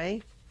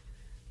takeaway,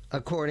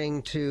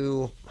 according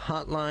to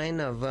Hotline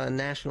of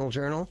National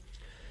Journal,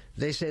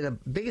 they say the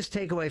biggest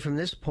takeaway from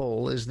this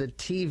poll is that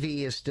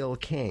TV is still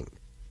king.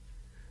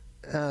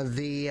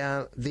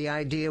 The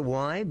idea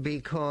why?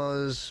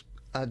 Because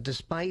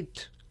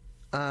despite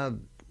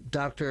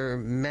Dr.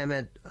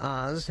 Mehmet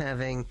Oz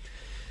having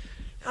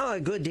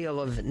a good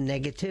deal of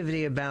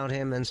negativity about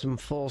him and some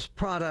false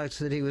products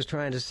that he was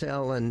trying to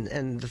sell,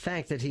 and the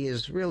fact that he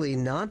has really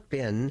not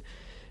been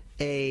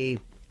a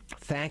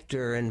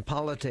factor in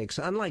politics.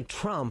 Unlike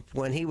Trump,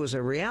 when he was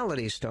a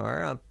reality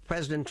star,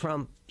 President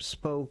Trump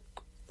spoke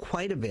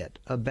quite a bit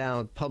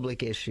about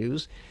public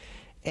issues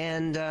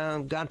and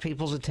got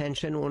people's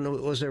attention when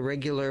it was a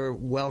regular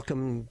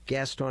welcome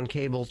guest on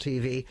cable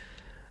TV.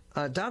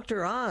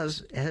 Dr.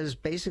 Oz has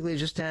basically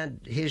just had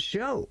his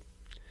show,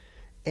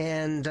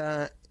 and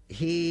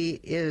he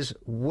is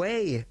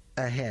way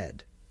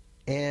ahead.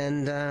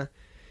 And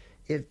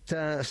it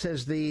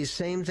says the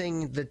same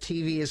thing, the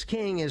TV is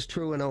king, is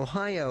true in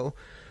Ohio,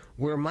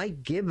 where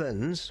Mike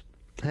Gibbons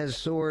has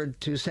soared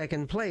to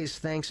second place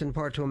thanks in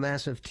part to a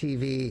massive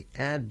TV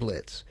ad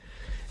blitz.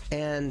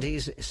 And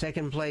he's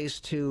second place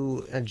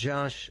to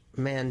Josh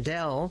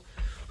Mandel,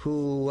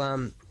 who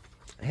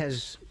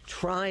has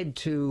tried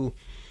to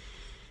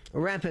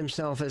wrap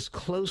himself as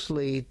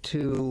closely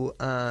to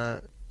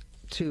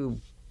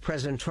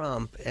President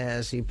Trump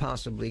as he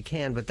possibly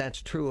can, but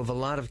that's true of a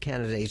lot of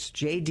candidates.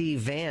 J.D.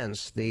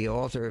 Vance, the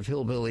author of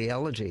Hillbilly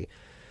Elegy,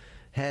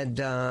 had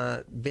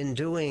been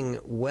doing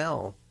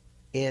well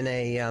in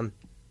a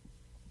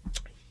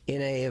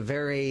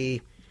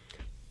very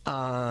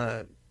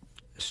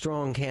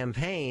strong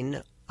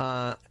campaign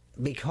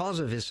because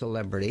of his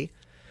celebrity,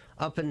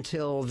 up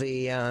until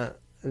he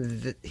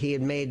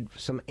had made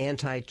some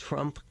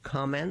anti-Trump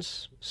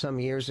comments some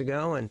years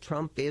ago, and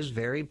Trump is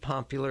very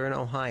popular in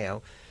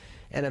Ohio,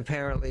 and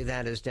apparently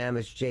that has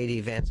damaged J.D.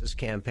 Vance's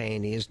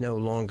campaign. He is no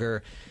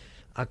longer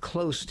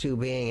close to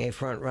being a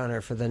front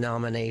runner for the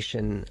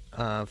nomination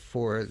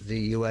for the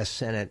U.S.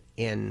 Senate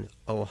in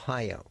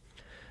Ohio.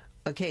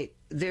 Okay,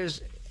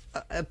 there's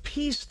a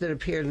piece that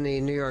appeared in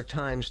the New York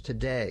Times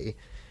today,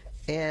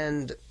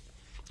 and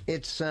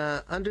it's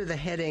under the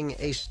heading,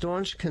 "A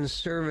Staunch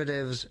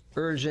Conservative's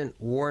Urgent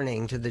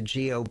Warning to the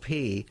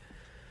GOP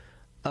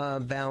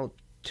About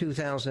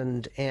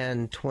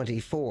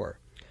 2024.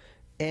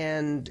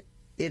 And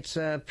it's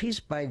a piece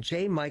by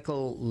J.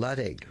 Michael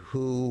Luttig,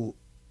 who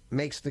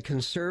makes the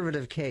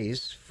conservative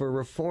case for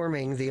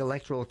reforming the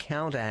Electoral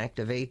Count Act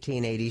of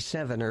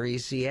 1887, or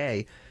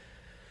ECA,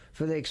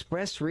 for the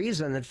express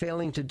reason that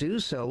failing to do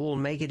so will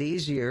make it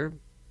easier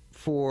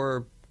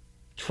for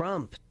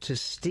Trump to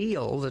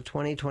steal the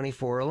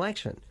 2024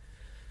 election.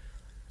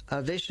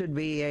 This should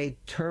be a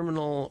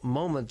terminal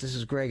moment. This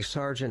is Greg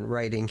Sargent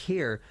writing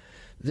here.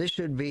 This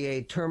should be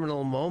a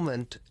terminal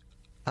moment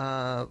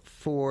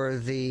for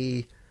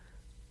the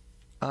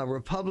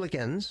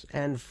Republicans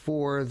and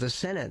for the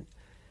Senate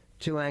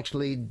to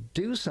actually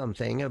do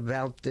something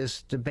about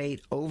this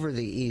debate over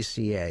the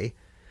ECA.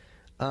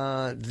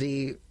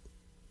 The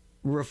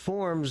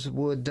reforms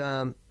would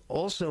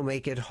also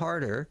make it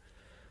harder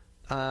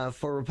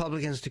for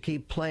Republicans to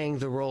keep playing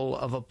the role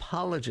of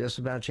apologists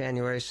about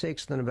January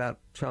 6th and about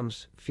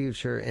Trump's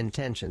future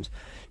intentions.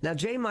 Now,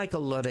 J.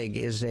 Michael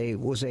Luttig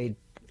was a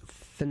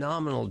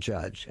phenomenal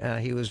judge.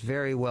 He was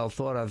very well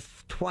thought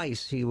of.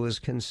 Twice he was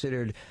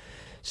considered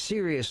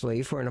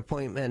seriously for an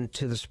appointment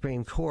to the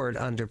Supreme Court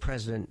under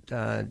President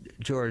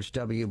George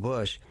W.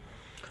 Bush.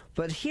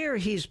 But here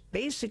he's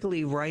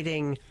basically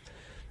writing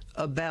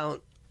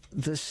about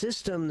the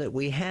system that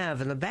we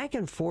have and the back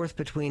and forth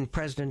between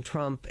President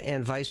Trump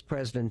and Vice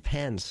President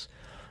Pence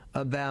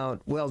about,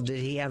 well, did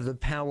he have the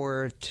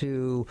power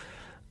to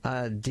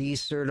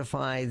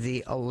decertify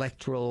the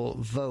electoral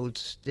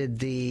votes? Did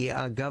the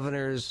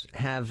governors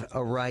have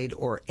a right,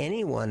 or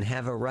anyone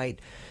have a right,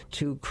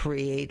 to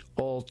create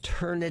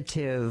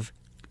alternative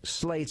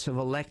slates of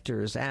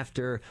electors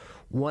after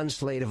one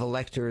slate of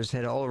electors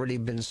had already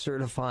been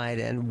certified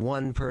and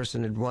one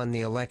person had won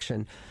the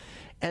election?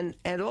 And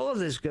all of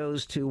this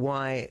goes to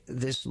why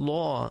this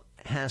law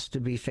has to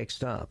be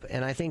fixed up.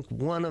 And I think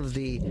one of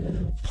the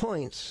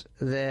points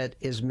that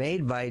is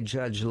made by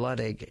Judge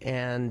Luttig,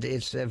 and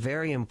it's a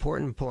very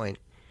important point,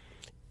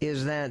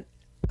 is that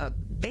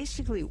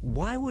basically,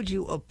 why would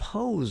you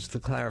oppose the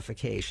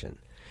clarification?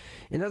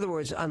 In other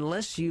words,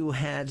 unless you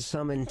had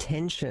some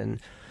intention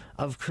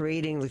of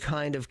creating the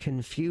kind of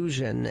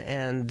confusion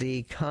and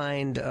the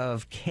kind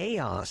of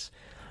chaos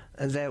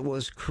that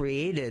was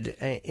created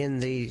in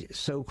the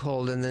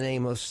so-called, in the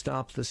name of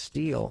Stop the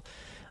Steal.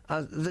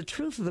 The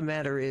truth of the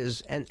matter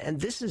is, and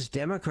this is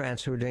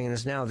Democrats who are doing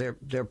this now,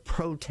 they're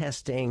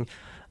protesting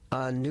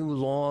new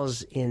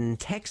laws in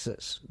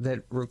Texas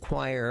that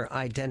require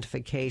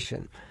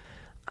identification.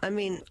 I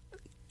mean,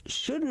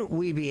 shouldn't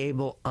we be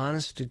able,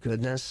 honest to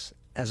goodness,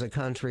 as a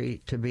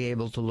country, to be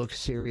able to look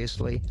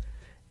seriously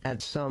at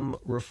some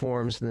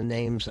reforms in the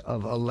names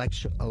of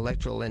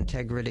electoral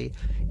integrity,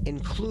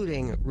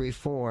 including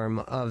reform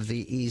of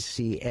the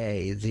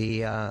ECA,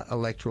 the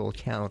Electoral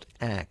Count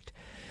Act?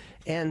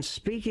 And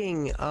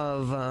speaking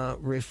of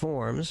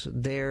reforms,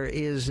 there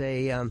is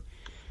a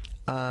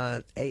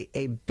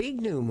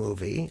big new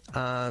movie,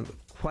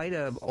 quite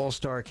an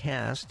all-star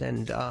cast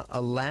and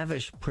a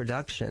lavish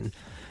production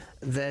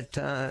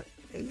that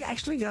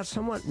actually got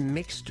somewhat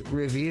mixed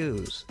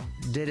reviews.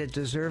 Did it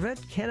deserve it?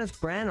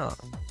 Kenneth Branagh,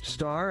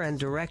 star and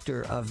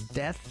director of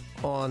Death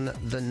on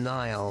the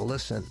Nile.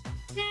 Listen.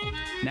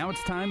 Now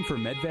it's time for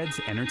Medved's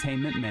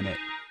Entertainment Minute.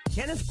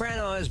 Kenneth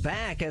Branagh is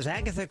back as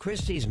Agatha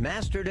Christie's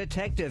master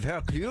detective,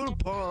 Hercule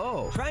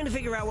Poirot, trying to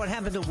figure out what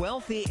happened to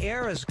wealthy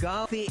heiress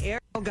Gal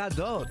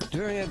Gadot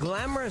during a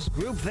glamorous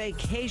group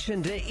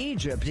vacation to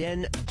Egypt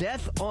in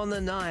Death on the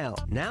Nile,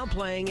 now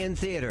playing in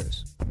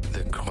theaters.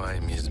 The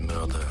crime is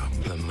murder.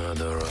 The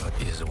murderer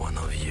is one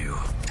of you.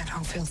 I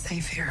don't feel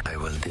safe here. I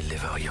will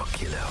deliver your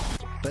killer.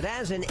 But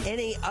as in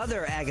any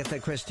other Agatha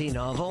Christie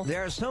novel,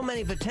 there are so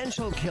many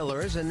potential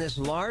killers in this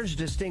large,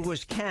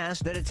 distinguished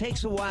cast that it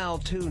takes a while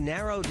to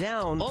narrow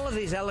down all of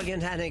these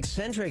elegant and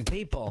eccentric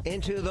people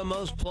into the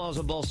most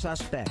plausible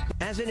suspect.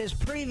 As in his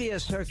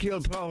previous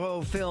Hercule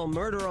Poirot film,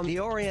 Murder on the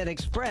Orient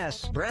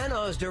Express,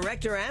 Branagh's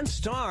director and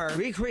star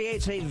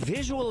recreates a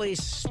visually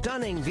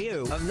stunning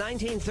view of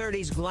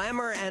 1930s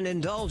glamour and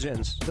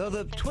indulgence, though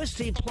the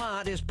twisty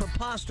plot is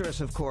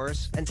preposterous, of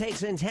course, and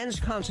takes intense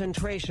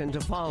concentration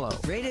to follow.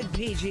 Rated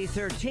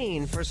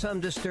PG-13 for some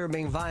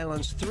disturbing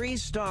violence, 3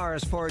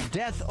 stars for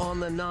Death on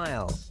the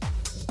Nile.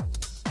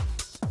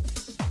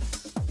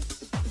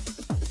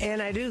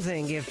 And I do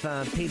think if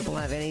people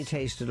have any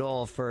taste at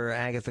all for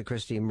Agatha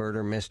Christie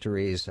murder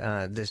mysteries,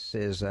 this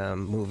is a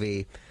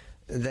movie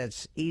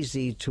that's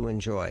easy to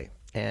enjoy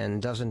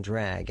and doesn't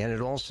drag. And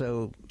it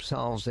also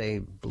solves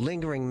a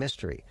lingering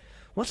mystery.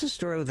 What's the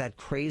story with that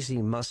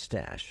crazy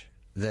mustache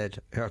that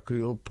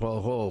Hercule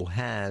Poirot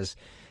has,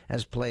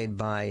 as played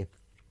by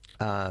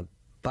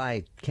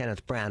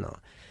Kenneth Branagh?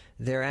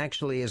 There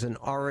actually is an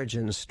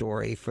origin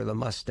story for the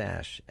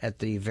mustache at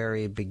the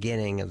very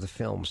beginning of the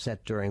film,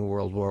 set during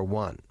World War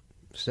I.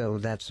 So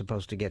that's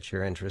supposed to get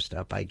your interest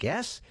up, I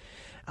guess.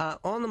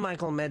 On the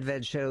Michael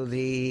Medved Show,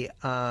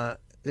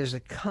 there's a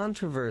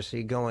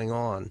controversy going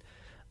on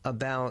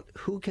about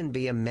who can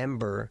be a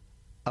member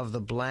of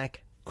the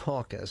Black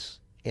Caucus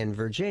in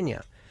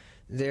Virginia.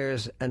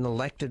 There's an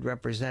elected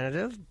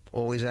representative,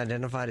 always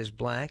identified as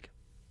black,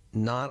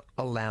 not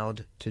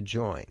allowed to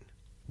join.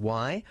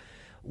 Why?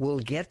 We'll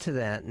get to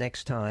that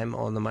next time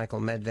on the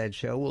Michael Medved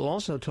Show. We'll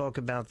also talk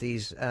about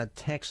these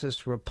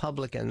Texas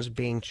Republicans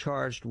being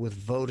charged with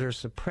voter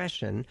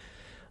suppression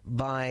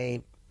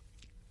by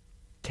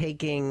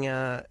taking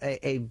a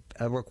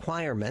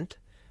requirement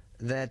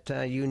that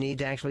you need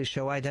to actually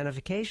show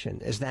identification.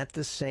 Is that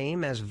the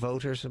same as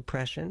voter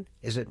suppression?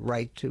 Is it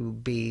right to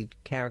be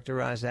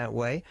characterized that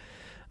way?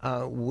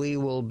 We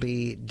will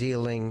be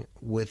dealing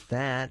with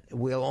that.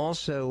 We'll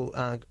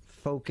also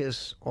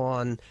focus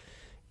on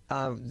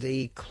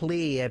a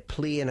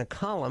plea in a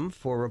column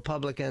for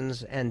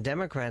Republicans and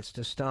Democrats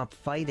to stop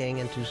fighting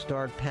and to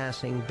start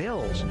passing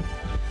bills.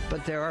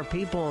 But there are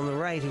people on the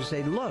right who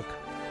say, look,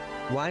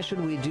 why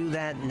should we do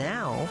that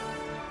now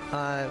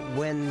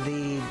when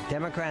the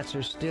Democrats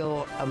are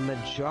still a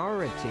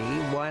majority?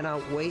 Why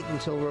not wait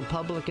until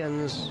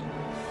Republicans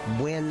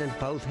win in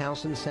both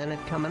House and Senate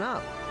coming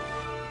up?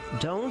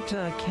 Don't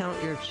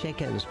count your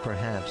chickens,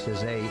 perhaps,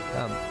 is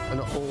an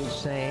old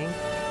saying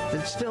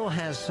that still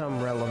has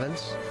some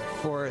relevance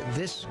for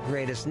this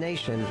greatest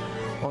nation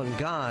on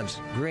God's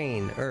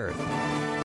green earth.